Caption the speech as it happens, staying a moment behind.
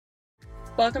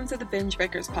Welcome to the Binge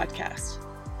Breakers podcast.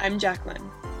 I'm Jacqueline.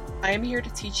 I am here to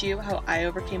teach you how I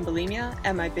overcame bulimia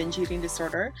and my binge eating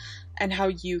disorder, and how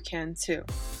you can too.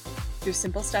 Through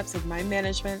simple steps of mind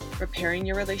management, repairing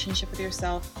your relationship with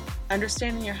yourself,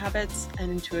 understanding your habits, and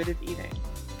intuitive eating.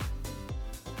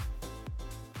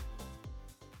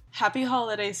 Happy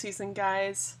holiday season,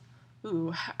 guys.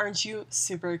 Ooh, aren't you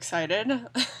super excited?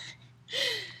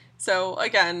 So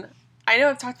again, I know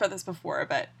I've talked about this before,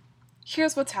 but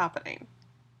here's what's happening.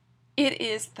 It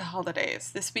is the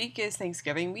holidays. This week is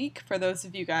Thanksgiving week. For those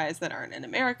of you guys that aren't in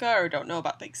America or don't know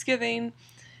about Thanksgiving,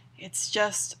 it's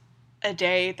just a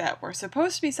day that we're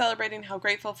supposed to be celebrating how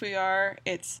grateful we are.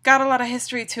 It's got a lot of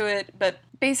history to it, but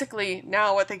basically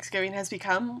now what Thanksgiving has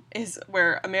become is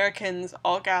where Americans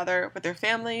all gather with their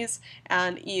families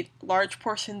and eat large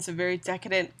portions of very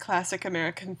decadent classic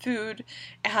American food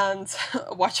and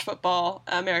watch football,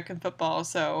 American football,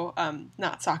 so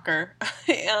not soccer,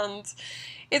 and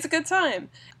it's a good time.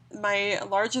 My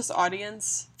largest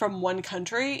audience from one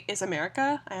country is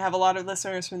America. I have a lot of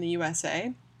listeners from the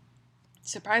USA.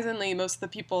 Surprisingly, most of the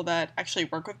people that actually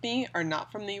work with me are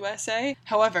not from the USA.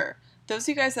 However, those of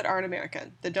you guys that aren't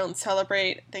American, that don't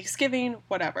celebrate Thanksgiving,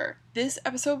 whatever, this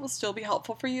episode will still be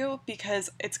helpful for you because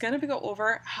it's going to go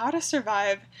over how to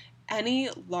survive any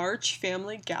large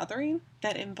family gathering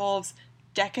that involves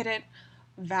decadent,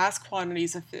 vast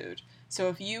quantities of food. So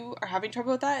if you are having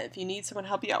trouble with that, if you need someone to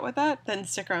help you out with that, then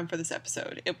stick around for this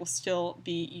episode. It will still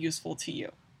be useful to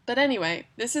you. But anyway,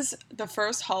 this is the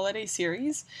first holiday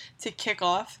series to kick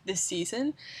off this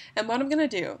season. And what I'm going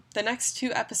to do, the next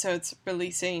 2 episodes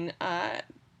releasing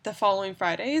the following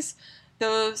Fridays,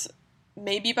 those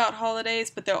may be about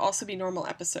holidays, but they'll also be normal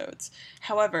episodes.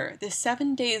 However, the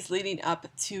 7 days leading up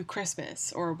to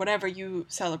Christmas, or whatever you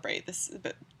celebrate, this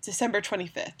December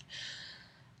 25th,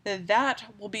 that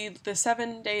will be the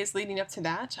 7 days leading up to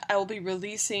that. I will be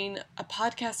releasing a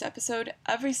podcast episode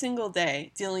every single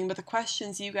day dealing with the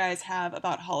questions you guys have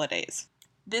about holidays.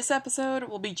 This episode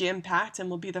will be jam-packed and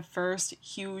will be the first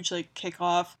huge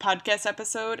kickoff podcast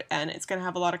episode, and it's going to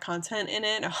have a lot of content in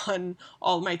it on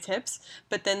all my tips.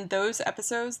 But then those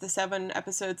episodes, the 7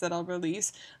 episodes that I'll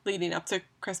release leading up to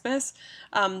Christmas,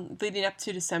 leading up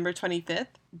to December 25th,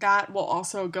 that will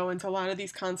also go into a lot of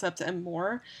these concepts and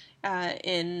more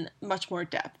in much more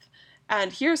depth.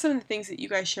 And here are some of the things that you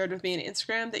guys shared with me on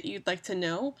Instagram that you'd like to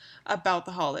know about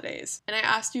the holidays. And I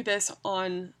asked you this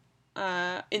on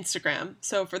Instagram.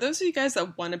 So for those of you guys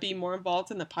that want to be more involved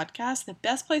in the podcast, the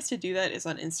best place to do that is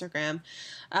on Instagram.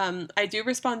 I do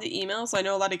respond to emails. I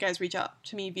know a lot of guys reach out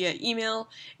to me via email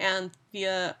and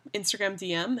via Instagram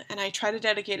DM, and I try to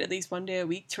dedicate at least 1 day a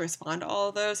week to respond to all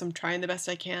of those. I'm trying the best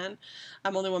I can.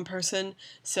 I'm only one person,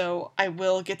 so I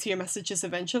will get to your messages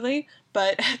eventually,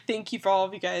 but thank you for all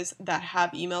of you guys that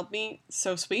have emailed me.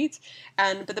 So sweet.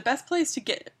 But the best place to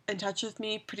get in touch with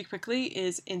me pretty quickly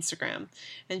is Instagram,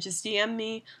 and just DM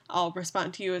me. I'll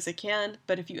respond to you as I can,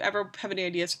 but if you ever have any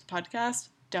ideas for the podcast,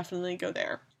 definitely go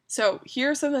there. So here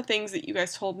are some of the things that you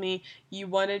guys told me you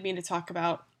wanted me to talk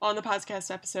about on the podcast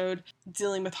episode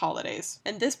dealing with holidays.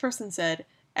 And this person said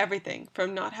everything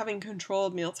from not having control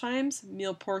of meal times,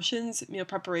 meal portions, meal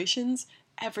preparations,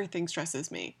 everything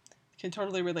stresses me. Can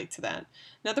totally relate to that.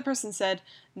 Another person said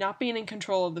not being in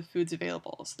control of the foods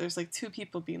available. So there's 2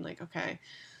 people being okay,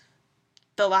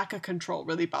 the lack of control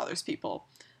really bothers people.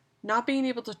 Not being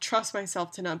able to trust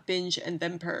myself to not binge and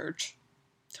then purge.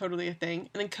 Totally a thing.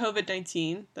 And then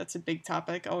COVID-19, that's a big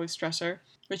topic, always stressor,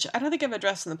 which I don't think I've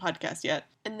addressed in the podcast yet.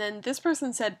 And then this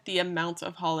person said the amount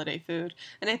of holiday food,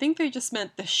 and I think they just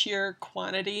meant the sheer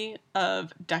quantity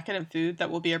of decadent food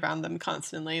that will be around them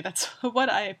constantly. That's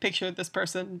what I pictured this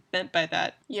person meant by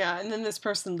that. Yeah, and then this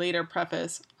person later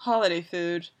prefaced holiday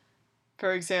food.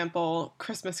 For example,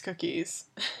 Christmas cookies.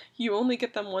 You only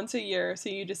get them once a year, so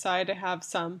you decide to have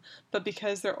some, but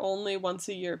because they're only once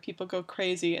a year, people go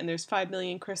crazy, and there's 5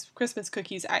 million Christmas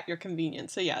cookies at your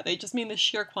convenience. So yeah, they just mean the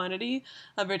sheer quantity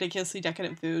of ridiculously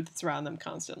decadent food that's around them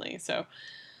constantly. So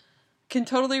can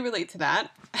totally relate to that.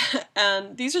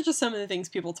 And these are just some of the things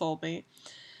people told me.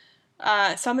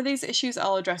 Some of these issues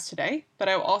I'll address today, but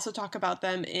I will also talk about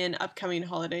them in the upcoming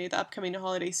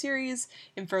holiday series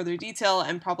in further detail,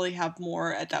 and probably have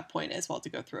more at that point as well to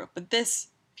go through. But this,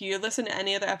 if you listen to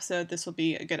any other episode, this will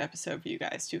be a good episode for you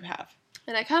guys to have.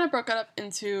 And I kind of broke it up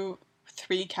into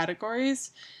 3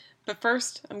 categories, but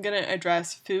first I'm going to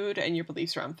address food and your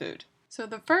beliefs around food. So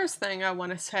the first thing I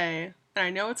want to say, and I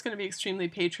know it's going to be extremely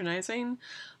patronizing,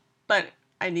 but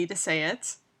I need to say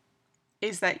it,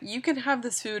 is that you can have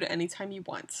this food anytime you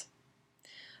want.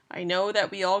 I know that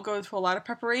we all go through a lot of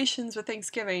preparations with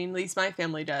Thanksgiving, at least my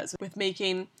family does, with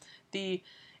making the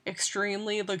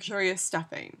extremely luxurious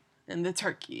stuffing and the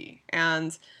turkey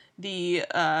and the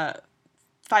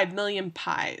 5 million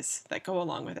pies that go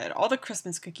along with it, all the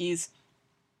Christmas cookies,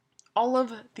 all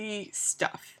of the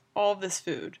stuff, all of this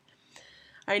food.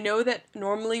 I know that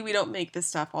normally we don't make this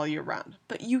stuff all year round,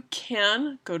 but you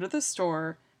can go to the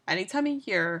store any time of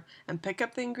year and pick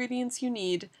up the ingredients you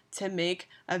need to make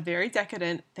a very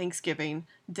decadent Thanksgiving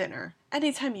dinner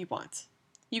anytime you want.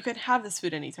 You can have this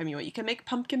food anytime you want. You can make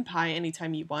pumpkin pie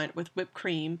anytime you want with whipped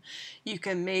cream. You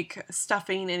can make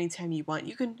stuffing anytime you want.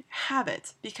 You can have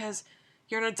it because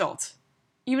you're an adult.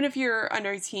 Even if you're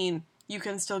under 18, you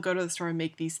can still go to the store and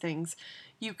make these things.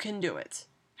 You can do it.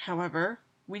 However,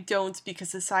 we don't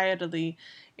because societally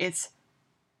it's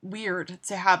weird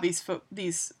to have these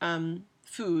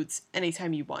foods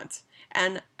anytime you want.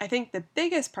 And I think the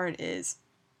biggest part is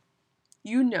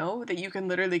you know that you can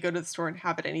literally go to the store and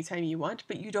have it anytime you want,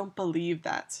 but you don't believe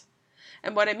that.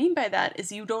 And what I mean by that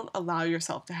is you don't allow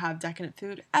yourself to have decadent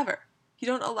food ever. You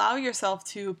don't allow yourself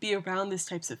to be around these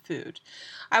types of food.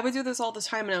 I would do this all the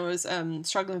time when I was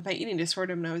struggling with my eating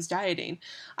disorder when I was dieting.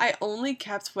 I only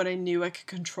kept what I knew I could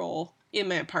control in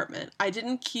my apartment. I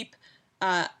didn't keep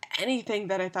anything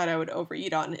that I thought I would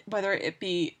overeat on, whether it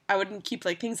be, I wouldn't keep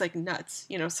like things like nuts,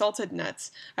 salted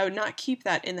nuts. I would not keep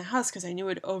that in the house because I knew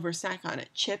I'd over snack on it.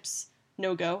 Chips,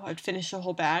 no go. I'd finish the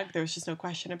whole bag. There was just no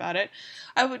question about it.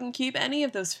 I wouldn't keep any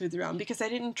of those foods around because I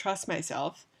didn't trust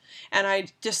myself. And I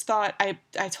just thought,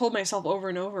 I told myself over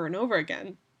and over and over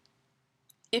again,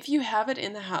 if you have it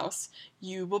in the house,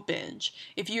 you will binge.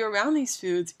 If you're around these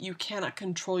foods, you cannot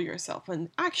control yourself. And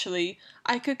actually,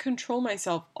 I could control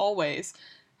myself always.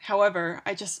 However,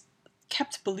 I just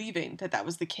kept believing that that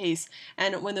was the case.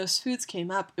 And when those foods came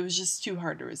up, it was just too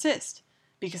hard to resist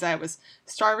because I was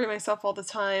starving myself all the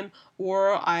time,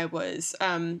 or I was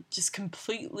just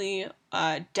completely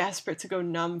desperate to go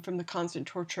numb from the constant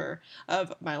torture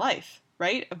of my life,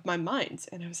 right? Of my mind.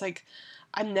 And I was like,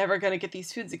 I'm never going to get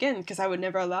these foods again because I would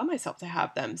never allow myself to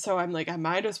have them. So I'm like, I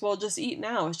might as well just eat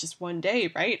now. It's just one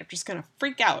day, right? I'm just going to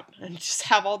freak out and just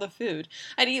have all the food.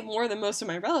 I'd eat more than most of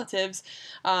my relatives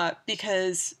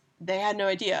because they had no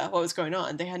idea what was going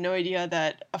on. They had no idea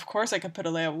that, of course, I could put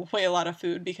away a lot of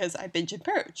food because I binge and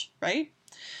purge, right?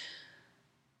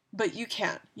 But you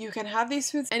can't. You can have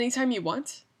these foods anytime you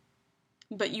want,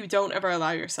 but you don't ever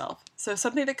allow yourself. So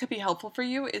something that could be helpful for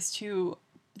you is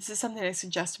this is something I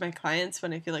suggest to my clients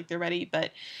when I feel like they're ready,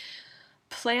 but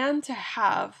plan to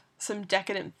have some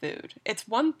decadent food. It's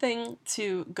one thing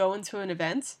to go into an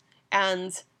event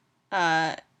and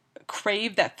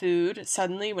crave that food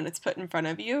suddenly when it's put in front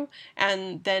of you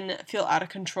and then feel out of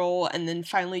control and then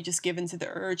finally just give into the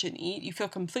urge and eat. You feel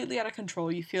completely out of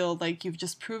control. You feel like you've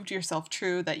just proved to yourself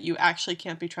true that you actually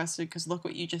can't be trusted because look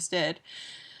what you just did.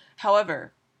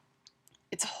 However,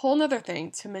 it's a whole nother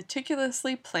thing to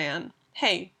meticulously plan,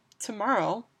 hey,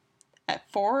 tomorrow at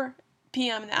 4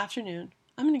 p.m. in the afternoon,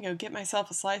 I'm going to go get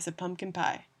myself a slice of pumpkin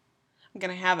pie. I'm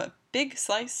going to have a big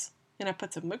slice and I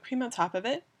put some whipped cream on top of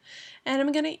it and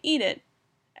I'm going to eat it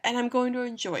and I'm going to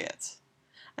enjoy it.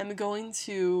 I'm going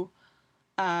to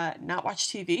not watch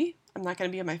TV. I'm not going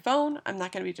to be on my phone. I'm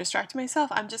not going to be distracting myself.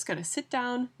 I'm just going to sit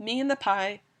down, me and the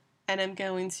pie, and I'm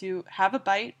going to have a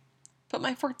bite, put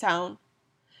my fork down,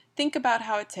 think about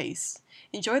how it tastes,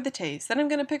 enjoy the taste, then I'm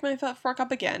going to pick my fork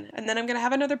up again, and then I'm going to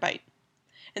have another bite,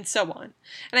 and so on.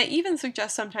 And I even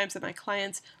suggest sometimes that my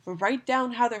clients write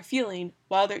down how they're feeling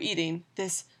while they're eating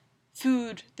this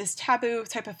food, this taboo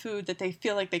type of food that they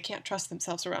feel like they can't trust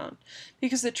themselves around.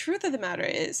 Because the truth of the matter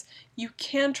is, you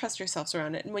can trust yourselves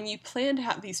around it, and when you plan to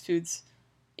have these foods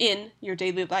in your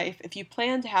daily life, if you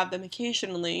plan to have them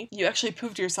occasionally, you actually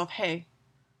prove to yourself, hey,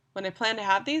 when I plan to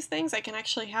have these things, I can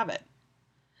actually have it.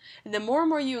 And the more and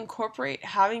more you incorporate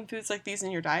having foods like these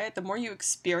in your diet, the more you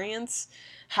experience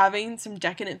having some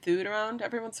decadent food around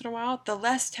every once in a while, the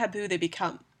less taboo they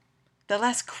become. The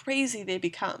less crazy they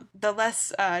become. The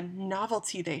less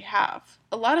novelty they have.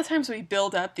 A lot of times we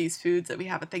build up these foods that we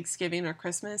have at Thanksgiving or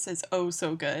Christmas as oh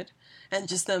so good and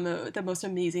just the most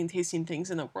amazing tasting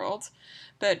things in the world.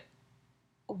 But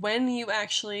when you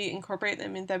actually incorporate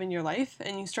them in your life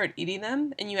and you start eating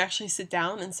them and you actually sit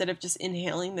down instead of just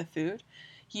inhaling the food,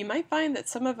 you might find that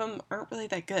some of them aren't really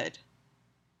that good.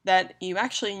 That you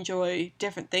actually enjoy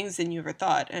different things than you ever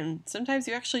thought, and sometimes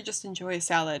you actually just enjoy a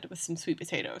salad with some sweet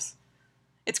potatoes.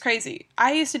 It's crazy.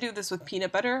 I used to do this with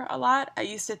peanut butter a lot. I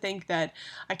used to think that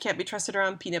I can't be trusted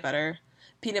around peanut butter.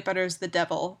 Peanut butter is the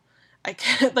devil. I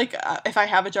can't, if I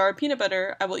have a jar of peanut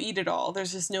butter, I will eat it all.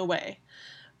 There's just no way.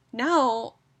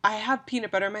 Now, I have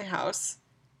peanut butter in my house,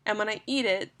 and when I eat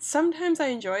it, sometimes I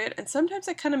enjoy it, and sometimes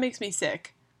it kind of makes me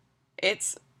sick.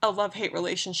 It's a love-hate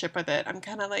relationship with it. I'm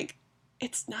kind of like,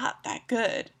 it's not that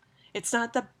good. It's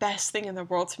not the best thing in the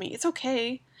world to me. It's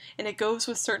okay, and it goes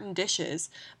with certain dishes,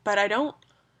 but I don't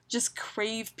just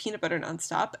crave peanut butter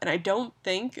nonstop, and I don't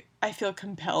think I feel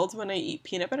compelled when I eat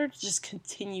peanut butter to just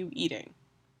continue eating.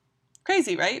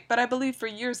 Crazy, right? But I believe for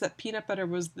years that peanut butter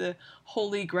was the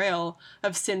holy grail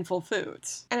of sinful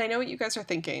foods. And I know what you guys are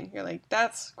thinking. You're like,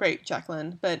 that's great,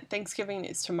 Jacqueline, but Thanksgiving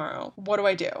is tomorrow. What do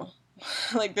I do?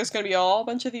 Like, there's going to be a whole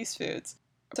bunch of these foods.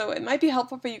 So it might be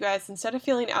helpful for you guys, instead of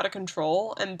feeling out of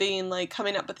control and being like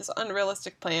coming up with this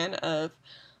unrealistic plan of,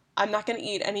 I'm not going to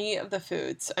eat any of the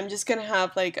foods. I'm just going to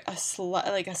have like a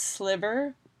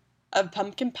sliver of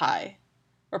pumpkin pie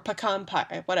or pecan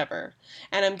pie, whatever.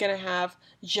 And I'm going to have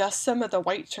just some of the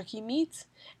white turkey meat,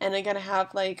 and I'm going to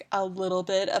have like a little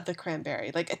bit of the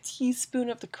cranberry, like a teaspoon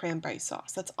of the cranberry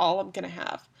sauce. That's all I'm going to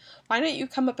have. Why don't you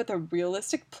come up with a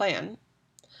realistic plan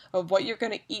of what you're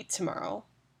going to eat tomorrow?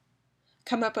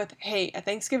 Come up with, hey, at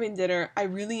Thanksgiving dinner, I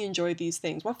really enjoy these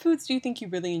things. What foods do you think you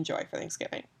really enjoy for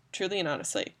Thanksgiving? Truly and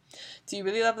honestly. Do you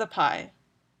really love the pie?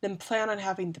 Then plan on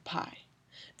having the pie.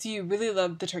 Do you really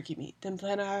love the turkey meat? Then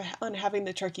plan on having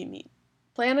the turkey meat.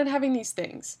 Plan on having these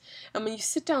things. And when you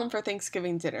sit down for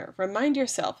Thanksgiving dinner, remind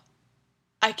yourself,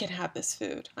 I can have this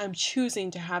food. I'm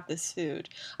choosing to have this food.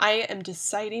 I am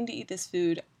deciding to eat this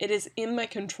food. It is in my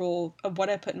control of what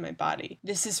I put in my body.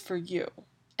 This is for you.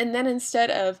 And then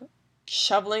instead of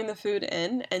shoveling the food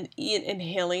in and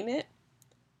inhaling it,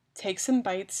 take some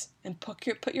bites and put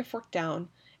your fork down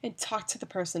and talk to the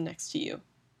person next to you.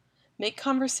 Make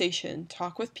conversation,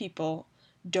 talk with people.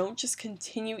 Don't just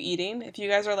continue eating. If you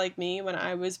guys are like me, when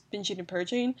I was binging and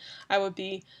purging, I would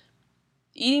be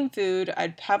eating food,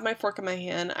 I'd have my fork in my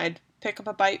hand, I'd pick up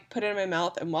a bite, put it in my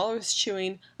mouth, and while I was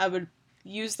chewing, I would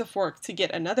use the fork to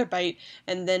get another bite,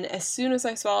 and then as soon as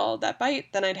I swallowed that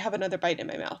bite, then I'd have another bite in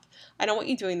my mouth. I don't want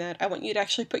you doing that. I want you to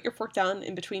actually put your fork down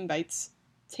in between bites.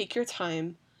 Take your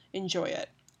time, enjoy it,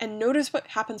 and notice what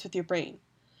happens with your brain.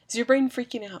 Is your brain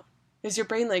freaking out? Is your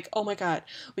brain like, oh my god,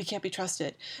 we can't be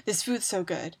trusted. This food's so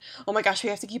good. Oh my gosh, we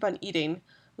have to keep on eating.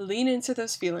 Lean into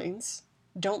those feelings.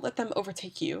 Don't let them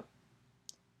overtake you.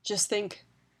 Just think,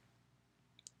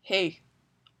 hey,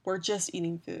 we're just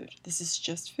eating food. This is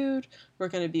just food. We're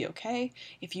going to be okay.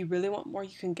 If you really want more,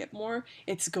 you can get more.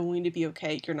 It's going to be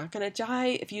okay. You're not going to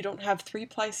die if you don't have three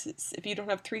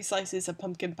slices of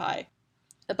pumpkin pie.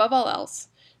 Above all else,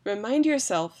 remind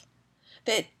yourself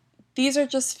that these are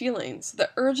just feelings. The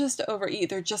urges to overeat,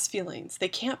 they're just feelings. They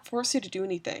can't force you to do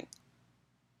anything.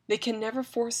 They can never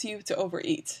force you to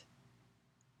overeat.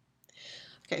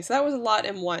 Okay, so that was a lot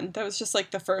in one. That was just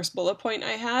like the first bullet point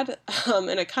I had, and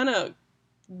it kind of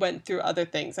went through other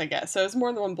things, I guess. So it was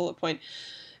more than one bullet point,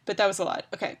 but that was a lot.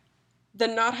 Okay, the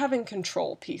not having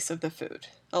control piece of the food.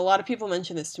 A lot of people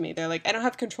mention this to me. They're like, I don't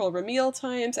have control over meal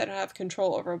times. I don't have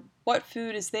control over what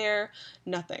food is there.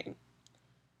 Nothing.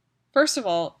 First of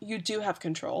all, you do have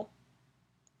control.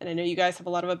 And I know you guys have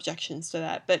a lot of objections to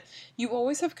that, but you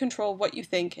always have control of what you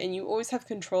think, and you always have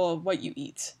control of what you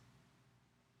eat.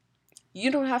 You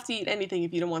don't have to eat anything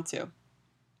if you don't want to.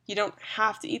 You don't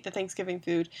have to eat the Thanksgiving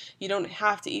food. You don't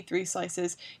have to eat 3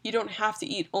 slices. You don't have to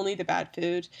eat only the bad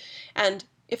food. And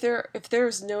if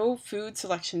there's no food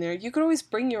selection there, you could always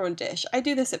bring your own dish. I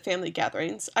do this at family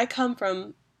gatherings. I come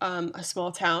from a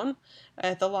small town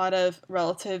with a lot of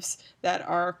relatives that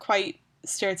are quite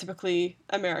stereotypically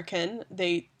American.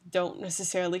 They don't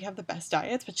necessarily have the best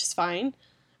diets, which is fine.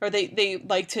 Or they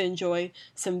like to enjoy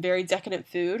some very decadent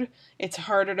food. It's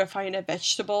harder to find a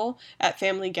vegetable at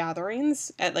family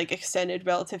gatherings, at like extended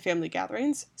relative family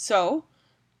gatherings. So,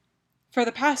 for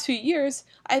the past few years,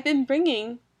 I've been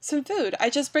bringing some food. I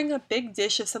just bring a big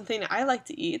dish of something I like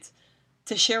to eat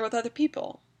to share with other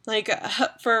people. Like,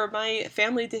 for my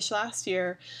family dish last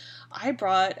year, I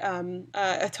brought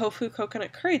a tofu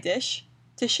coconut curry dish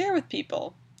to share with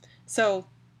people. So,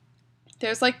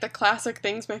 there's like the classic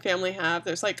things my family have.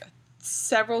 There's like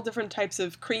several different types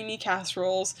of creamy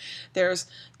casseroles. There's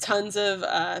tons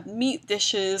of meat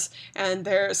dishes, and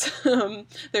there's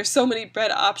so many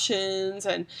bread options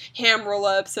and ham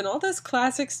roll-ups and all this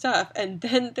classic stuff. And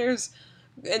then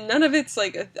and none of it's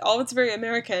like, all it's very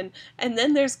American. And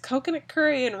then there's coconut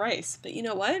curry and rice. But you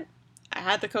know what? I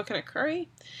had the coconut curry,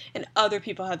 and other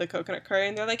people had the coconut curry,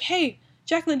 and they're like, hey,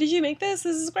 Jacqueline, did you make this?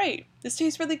 This is great. This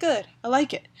tastes really good. I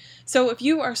like it. So if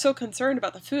you are so concerned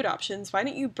about the food options, why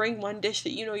don't you bring one dish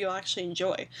that you know you'll actually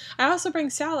enjoy? I also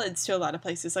bring salads to a lot of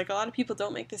places. Like, a lot of people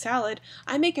don't make the salad.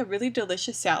 I make a really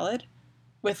delicious salad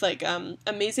with like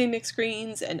amazing mixed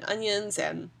greens and onions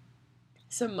and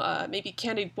some maybe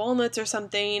candied walnuts or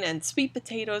something, and sweet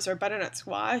potatoes or butternut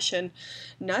squash and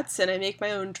nuts, and I make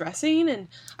my own dressing, and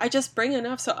I just bring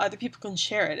enough so other people can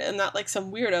share it. I'm not like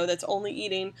some weirdo that's only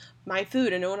eating my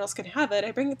food and no one else can have it.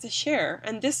 I bring it to share.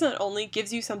 And this not only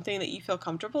gives you something that you feel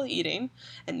comfortable eating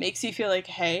and makes you feel like,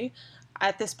 hey,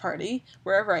 at this party,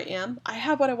 wherever I am, I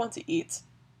have what I want to eat.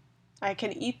 I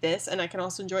can eat this and I can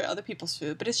also enjoy other people's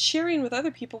food, but it's sharing with other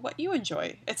people what you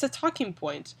enjoy. It's a talking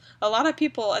point. A lot of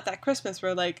people at that Christmas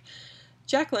were like,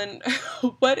 Jacqueline,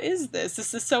 what is this?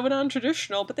 This is so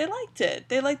non-traditional, but they liked it.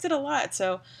 They liked it a lot.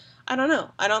 So I don't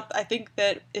know. I think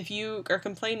that if you are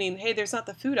complaining, hey, there's not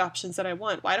the food options that I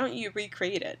want, why don't you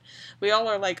recreate it? We all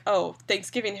are like, oh,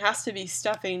 Thanksgiving has to be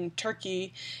stuffing,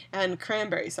 turkey, and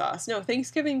cranberry sauce. No,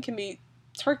 Thanksgiving can be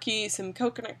turkey, some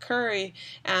coconut curry,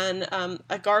 and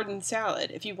a garden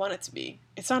salad if you want it to be.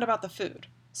 It's not about the food.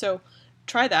 So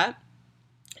try that.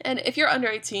 And if you're under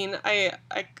 18, I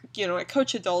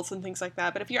coach adults and things like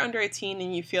that, but if you're under 18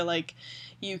 and you feel like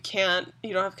you don't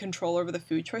have control over the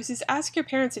food choices, ask your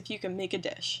parents if you can make a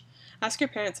dish. Ask your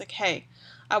parents like, hey,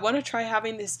 I want to try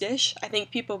having this dish. I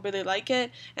think people really like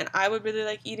it, and I would really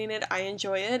like eating it. I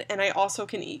enjoy it, and I also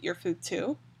can eat your food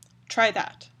too. Try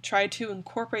that. Try to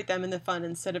incorporate them in the fun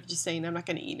instead of just saying, I'm not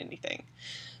going to eat anything.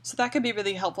 So that could be a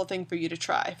really helpful thing for you to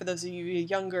try, for those of you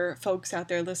younger folks out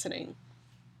there listening.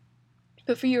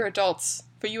 But for you adults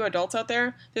out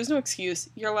there, there's no excuse.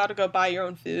 You're allowed to go buy your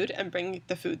own food and bring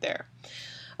the food there.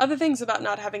 Other things about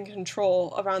not having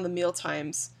control around the meal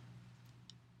times.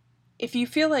 If you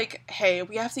feel like, hey,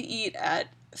 we have to eat at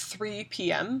 3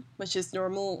 p.m., which is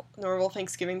normal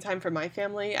Thanksgiving time for my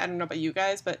family. I don't know about you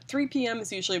guys, but 3 p.m.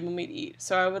 is usually when we'd eat.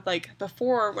 So I would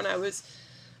before, when I was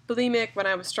bulimic, when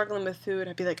I was struggling with food,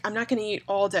 I'd be like, I'm not going to eat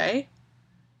all day,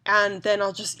 and then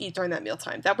I'll just eat during that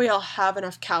mealtime. That way I'll have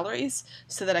enough calories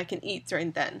so that I can eat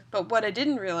during then. But what I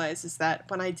didn't realize is that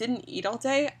when I didn't eat all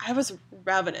day, I was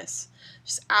ravenous.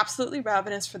 Just absolutely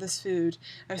ravenous for this food.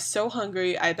 I was so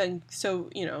hungry. I've been so,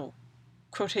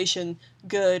 quotation,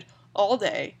 good all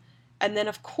day. And then,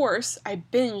 of course, I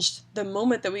binged the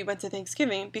moment that we went to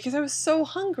Thanksgiving because I was so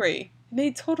hungry. It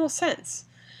made total sense.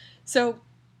 So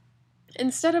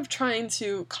instead of trying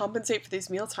to compensate for these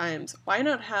meal times, why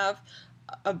not have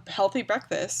a healthy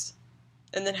breakfast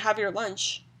and then have your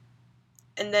lunch,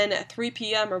 and then at 3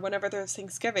 p.m. or whenever there's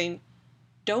Thanksgiving,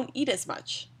 don't eat as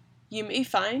much. You may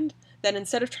find that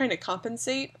instead of trying to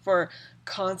compensate for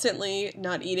constantly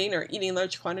not eating or eating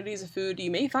large quantities of food, you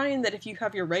may find that if you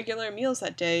have your regular meals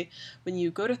that day, when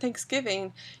you go to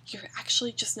Thanksgiving, you're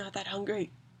actually just not that hungry.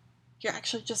 You're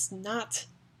actually just not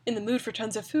in the mood for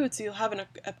tons of food, so you'll have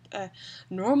a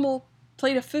normal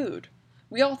plate of food.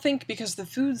 We all think because the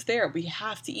food's there, we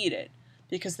have to eat it.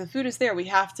 Because the food is there, we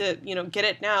have to, get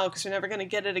it now because we're never going to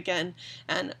get it again.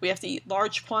 And we have to eat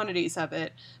large quantities of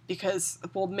it because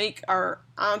we'll make our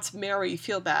Aunt Mary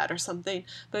feel bad or something.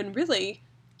 But really,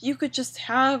 you could just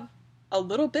have a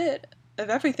little bit of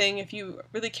everything if you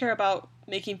really care about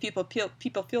making people feel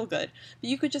good. But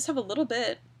you could just have a little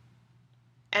bit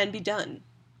and be done.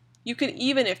 You can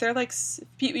even, if they're like,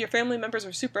 your family members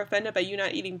are super offended by you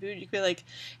not eating food, you could be like,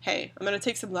 hey, I'm going to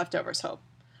take some leftovers home.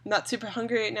 I'm not super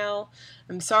hungry right now.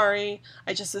 I'm sorry.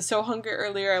 I just was so hungry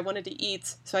earlier. I wanted to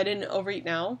eat, so I didn't overeat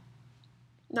now.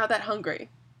 Not that hungry.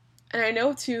 And I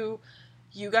know to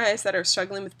you guys that are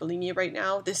struggling with bulimia right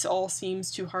now, this all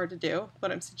seems too hard to do,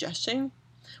 what I'm suggesting,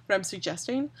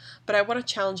 but I want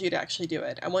to challenge you to actually do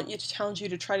it. I want you to challenge you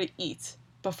to try to eat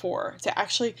before, to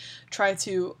actually try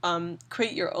to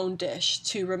create your own dish,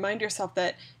 to remind yourself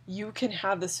that you can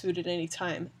have this food at any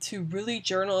time, to really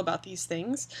journal about these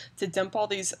things, to dump all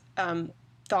these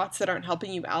thoughts that aren't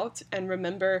helping you out, and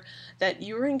remember that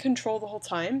you're in control the whole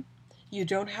time. You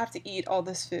don't have to eat all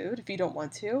this food if you don't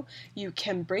want to. You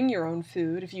can bring your own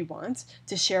food if you want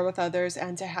to share with others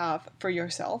and to have for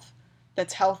yourself.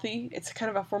 That's healthy. It's kind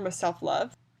of a form of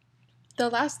self-love. The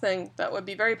last thing that would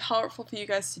be very powerful for you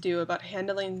guys to do about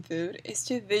handling food is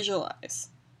to visualize.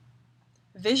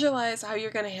 Visualize how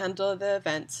you're going to handle the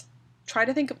event. Try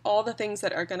to think of all the things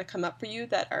that are going to come up for you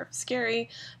that are scary,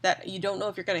 that you don't know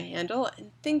if you're going to handle,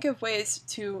 and think of ways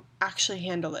to actually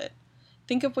handle it.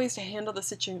 Think of ways to handle the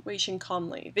situation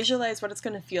calmly. Visualize what it's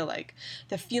going to feel like,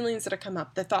 the feelings that come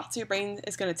up, the thoughts your brain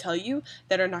is going to tell you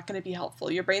that are not going to be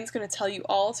helpful. Your brain's going to tell you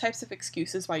all types of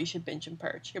excuses why you should binge and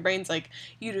purge. Your brain's like,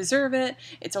 you deserve it,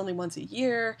 it's only once a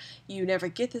year, you never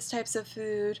get this types of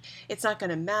food, it's not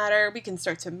going to matter, we can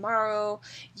start tomorrow,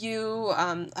 you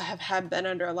have been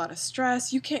under a lot of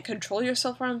stress, you can't control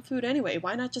yourself around food anyway,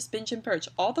 why not just binge and purge?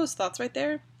 All those thoughts right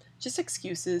there, just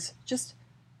excuses, just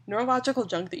neurological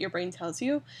junk that your brain tells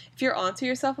you, if you're onto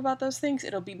yourself about those things,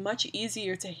 it'll be much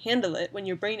easier to handle it when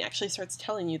your brain actually starts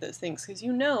telling you those things, because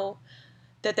you know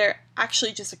that they're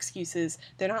actually just excuses.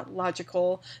 They're not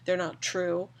logical. They're not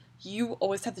true. You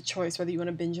always have the choice whether you want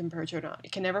to binge and purge or not.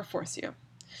 It can never force you.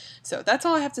 So that's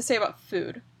all I have to say about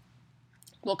food.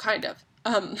 Well, kind of.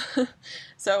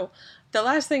 So the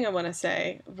last thing I want to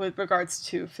say with regards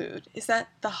to food is that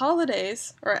the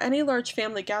holidays or any large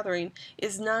family gathering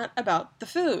is not about the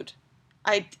food.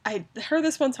 I heard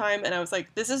this one time and I was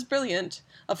like, this is brilliant.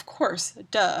 Of course,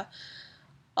 duh.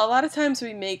 A lot of times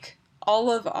we make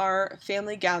all of our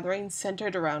family gatherings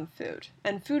centered around food,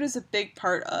 and food is a big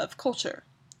part of culture.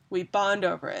 We bond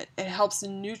over it. It helps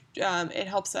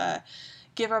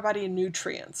give our body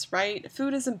nutrients, right?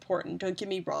 Food is important, don't get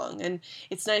me wrong, and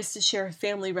it's nice to share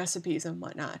family recipes and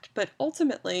whatnot, but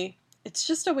ultimately, it's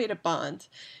just a way to bond.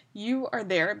 You are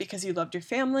there because you loved your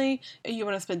family, you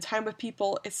want to spend time with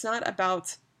people. It's not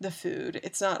about the food.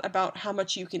 It's not about how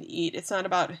much you can eat. It's not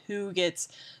about who gets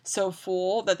so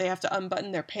full that they have to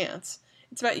unbutton their pants.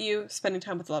 It's about you spending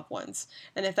time with loved ones.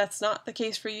 And if that's not the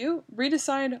case for you,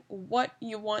 redecide what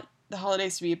you want the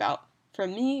holidays to be about. For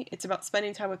me, it's about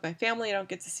spending time with my family I don't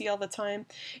get to see all the time.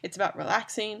 It's about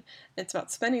relaxing. It's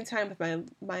about spending time with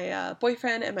my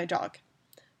boyfriend and my dog.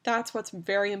 That's what's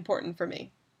very important for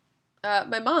me.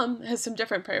 My mom has some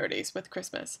different priorities with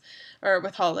Christmas or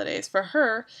with holidays. For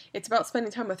her, it's about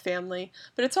spending time with family,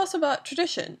 but it's also about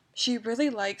tradition. She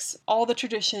really likes all the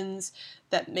traditions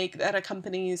that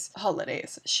accompanies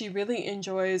holidays. She really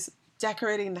enjoys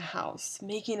decorating the house,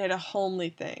 making it a homely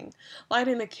thing,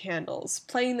 lighting the candles,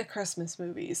 playing the Christmas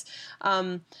movies,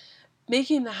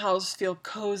 making the house feel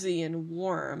cozy and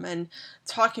warm, and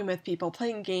talking with people,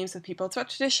 playing games with people. It's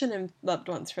about tradition and loved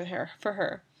ones for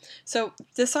her. So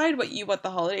decide what you want the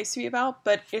holidays to be about,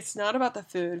 but it's not about the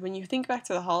food. When you think back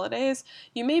to the holidays,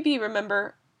 you maybe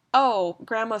remember, oh,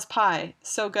 grandma's pie,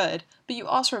 so good. But you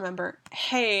also remember,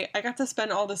 hey, I got to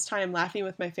spend all this time laughing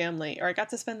with my family, or I got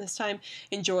to spend this time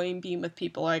enjoying being with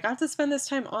people, or I got to spend this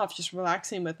time off just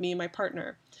relaxing with me and my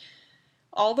partner.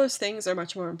 All those things are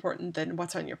much more important than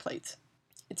what's on your plate.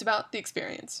 It's about the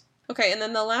experience. Okay, and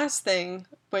then the last thing,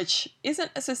 which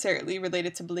isn't necessarily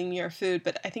related to bulimia or food,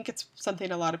 but I think it's something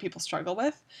a lot of people struggle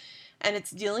with, and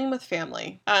it's dealing with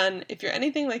family. And if you're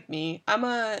anything like me, I'm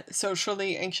a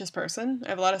socially anxious person. I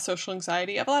have a lot of social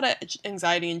anxiety. I have a lot of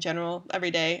anxiety in general.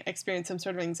 Every day I experience some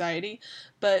sort of anxiety,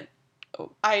 but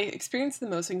I experience the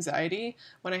most anxiety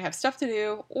when I have stuff to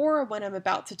do or when I'm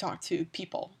about to talk to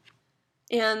people.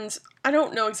 And I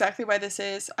don't know exactly why this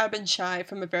is. I've been shy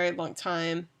from a very long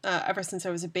time. Ever since I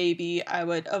was a baby, I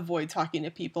would avoid talking to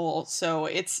people. So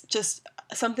it's just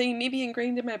something maybe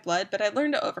ingrained in my blood, but I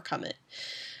learned to overcome it.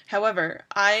 However,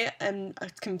 I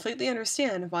completely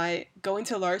understand why going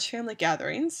to large family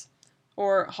gatherings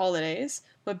or holidays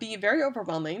would be very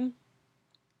overwhelming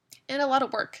and a lot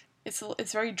of work.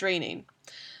 It's very draining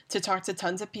to talk to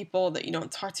tons of people that you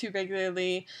don't talk to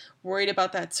regularly, worried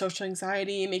about that social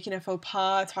anxiety, making a faux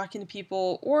pas, talking to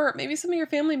people, or maybe some of your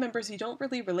family members you don't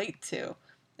really relate to,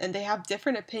 and they have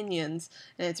different opinions,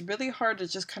 and it's really hard to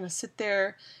just kind of sit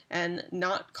there and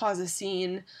not cause a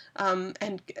scene,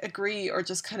 and agree, or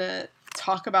just kind of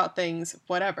talk about things,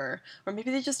 whatever, or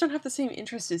maybe they just don't have the same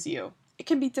interest as you. It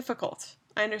can be difficult.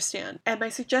 I understand. And my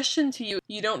suggestion to you,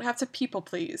 you don't have to people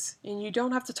please, and you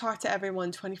don't have to talk to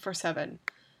everyone 24/7.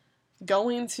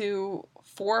 Going to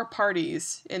 4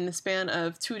 parties in the span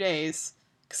of 2 days,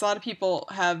 because a lot of people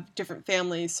have different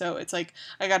families, so it's like,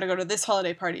 I gotta go to this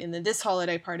holiday party, and then this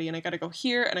holiday party, and I gotta go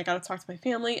here, and I gotta talk to my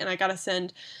family, and I gotta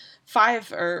send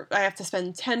 5, or I have to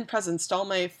spend 10 presents to all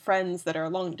my friends that are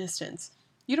long distance.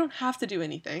 You don't have to do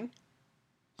anything.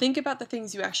 Think about the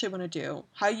things you actually want to do,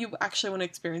 how you actually want to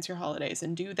experience your holidays,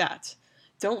 and do that.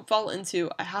 Don't fall into,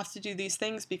 I have to do these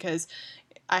things because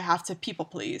I have to people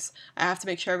please. I have to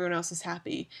make sure everyone else is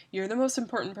happy. You're the most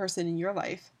important person in your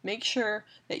life. Make sure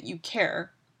that you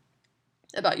care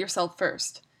about yourself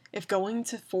first. If going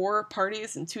to 4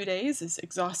 parties in 2 days is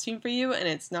exhausting for you and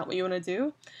it's not what you want to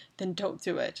do, then don't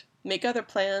do it. Make other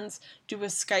plans, do a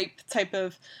Skype type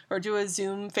of, or do a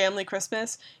Zoom family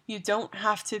Christmas. You don't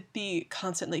have to be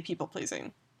constantly people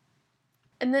pleasing.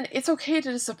 And then it's okay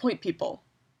to disappoint people.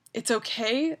 It's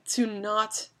okay to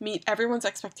not meet everyone's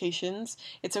expectations.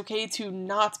 It's okay to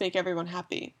not make everyone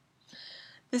happy.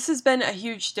 This has been a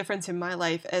huge difference in my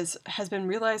life, as has been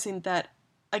realizing that,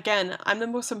 again, I'm the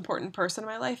most important person in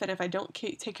my life, and if I don't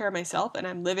take care of myself and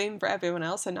I'm living for everyone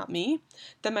else and not me,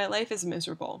 then my life is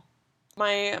miserable.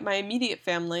 My immediate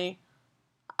family,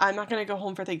 I'm not going to go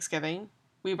home for Thanksgiving.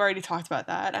 We've already talked about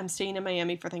that. I'm staying in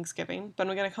Miami for Thanksgiving, but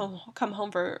I'm going to come home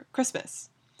for Christmas.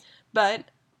 But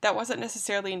That wasn't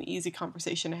necessarily an easy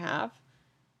conversation to have.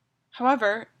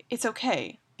 However, it's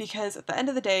okay, because at the end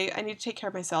of the day, I need to take care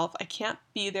of myself. I can't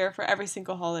be there for every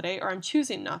single holiday, or I'm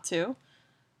choosing not to,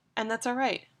 and that's all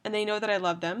right. And they know that I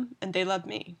love them, and they love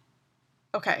me.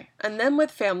 Okay, and then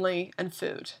with family and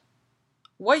food.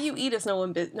 What you eat is no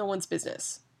one's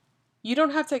business. You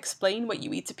don't have to explain what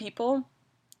you eat to people.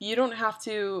 You don't have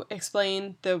to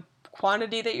explain the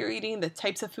quantity that you're eating, the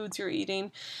types of foods you're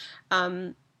eating.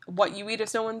 What you eat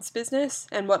is no one's business,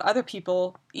 and what other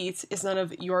people eat is none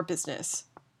of your business.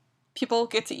 People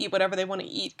get to eat whatever they want to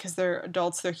eat because they're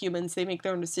adults, they're humans, they make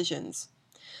their own decisions.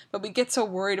 But we get so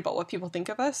worried about what people think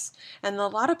of us, and a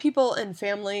lot of people in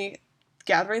family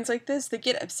gatherings like this, they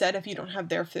get upset if you don't have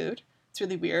their food. It's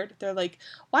really weird. They're like,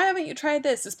 why haven't you tried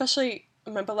this? Especially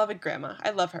my beloved grandma.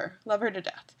 I love her to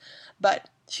death. But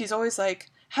she's always like,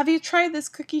 have you tried this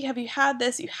cookie? Have you had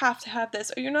this? You have to have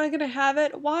this. Or you're not going to have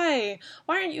it? Why?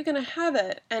 Why aren't you going to have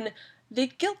it? And they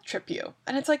guilt trip you.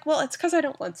 And it's like, well, it's because I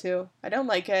don't want to. I don't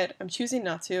like it. I'm choosing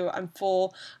not to. I'm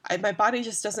full. My body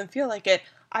just doesn't feel like it.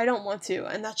 I don't want to.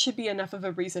 And that should be enough of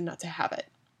a reason not to have it.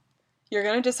 You're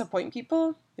going to disappoint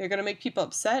people. You're going to make people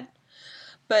upset.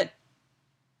 But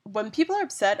when people are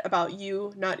upset about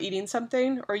you not eating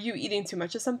something or you eating too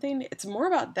much of something, it's more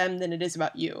about them than it is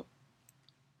about you.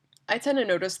 I tend to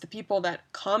notice the people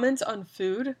that comment on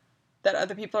food that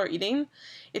other people are eating,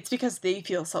 it's because they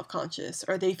feel self-conscious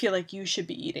or they feel like you should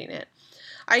be eating it.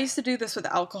 I used to do this with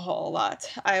alcohol a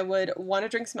lot. I would want to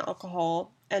drink some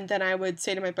alcohol, and then I would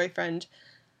say to my boyfriend,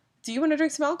 do you want to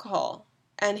drink some alcohol?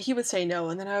 And he would say no,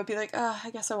 and then I would be like, I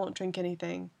guess I won't drink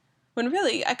anything. When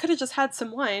really, I could have just had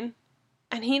some wine,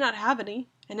 and he not have any,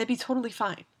 and it'd be totally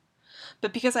fine.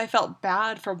 But because I felt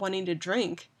bad for wanting to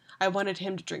drink, I wanted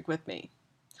him to drink with me.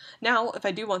 Now, if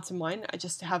I do want some wine, I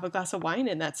just have a glass of wine,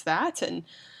 and that's that, and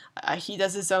he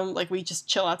does his own, like, we just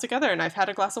chill out together, and I've had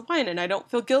a glass of wine, and I don't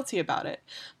feel guilty about it.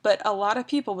 But a lot of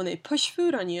people, when they push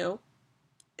food on you,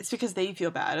 it's because they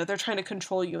feel bad, or they're trying to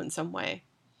control you in some way.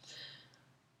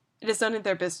 It is none of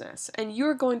their business. And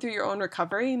you're going through your own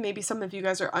recovery. Maybe some of you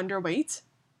guys are underweight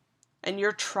and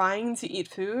you're trying to eat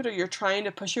food, or you're trying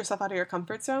to push yourself out of your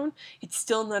comfort zone. It's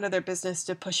still none of their business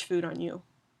to push food on you.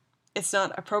 It's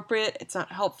not appropriate. It's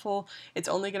not helpful. It's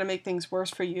only going to make things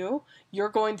worse for you. You're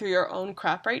going through your own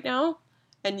crap right now,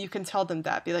 and you can tell them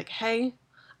that. Be like, hey,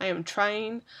 I am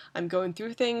trying. I'm going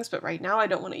through things, but right now I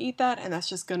don't want to eat that, and that's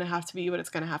just going to have to be what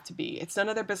it's going to have to be. It's none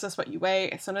of their business what you weigh.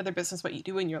 It's none of their business what you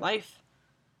do in your life.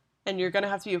 And you're going to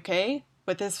have to be okay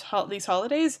with these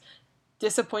holidays,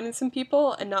 disappointing some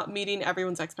people and not meeting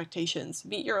everyone's expectations.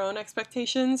 Meet your own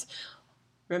expectations.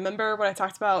 Remember what I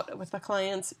talked about with the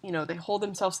clients, they hold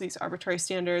themselves to these arbitrary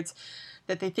standards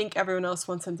that they think everyone else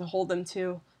wants them to hold them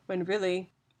to, when really,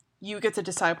 you get to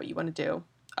decide what you want to do.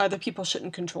 Other people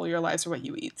shouldn't control your lives or what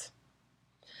you eat.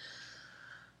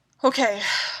 Okay,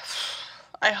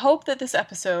 I hope that this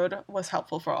episode was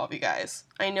helpful for all of you guys.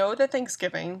 I know that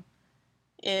Thanksgiving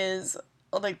is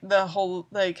the whole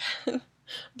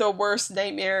the worst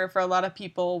nightmare for a lot of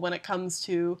people when it comes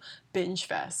to binge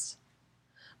fest.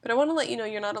 But I want to let you know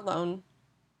you're not alone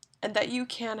and that you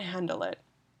can handle it.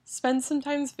 Spend some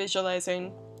time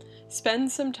visualizing.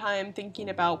 Spend some time thinking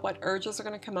about what urges are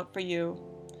going to come up for you.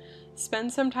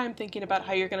 Spend some time thinking about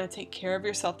how you're going to take care of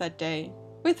yourself that day,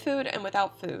 with food and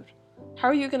without food. How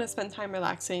are you going to spend time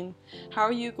relaxing? How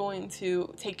are you going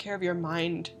to take care of your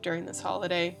mind during this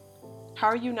holiday? How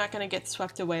are you not going to get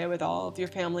swept away with all of your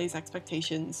family's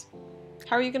expectations?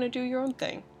 How are you going to do your own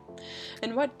thing?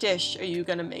 And what dish are you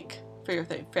going to make for your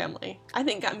family? I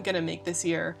think I'm going to make this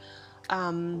year,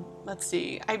 let's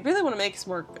see, I really want to make some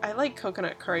more, I like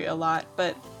coconut curry a lot,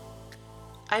 but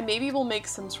I maybe will make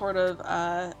some sort of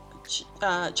chana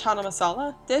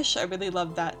masala dish. I really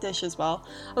love that dish as well.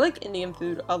 I like Indian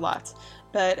food a lot,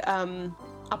 but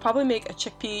I'll probably make a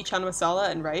chickpea chana masala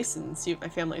and rice and see what my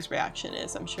family's reaction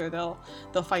is. I'm sure they'll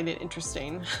find it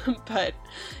interesting. But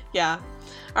yeah.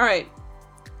 All right.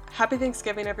 Happy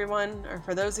Thanksgiving, everyone. Or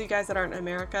for those of you guys that aren't in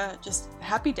America, just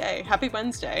happy day. Happy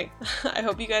Wednesday. I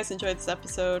hope you guys enjoyed this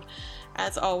episode.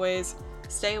 As always,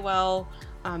 stay well.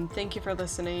 Thank you for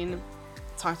listening.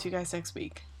 Talk to you guys next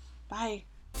week. Bye.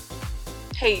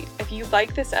 Hey, if you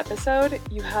like this episode,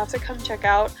 you have to come check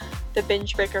out the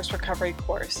Binge Breakers Recovery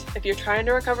course. If you're trying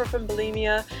to recover from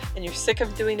bulimia and you're sick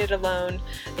of doing it alone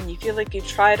and you feel like you've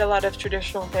tried a lot of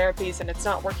traditional therapies and it's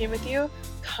not working with you,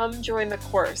 come join the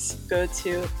course. Go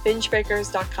to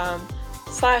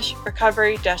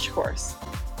bingebreakers.com/recovery-course.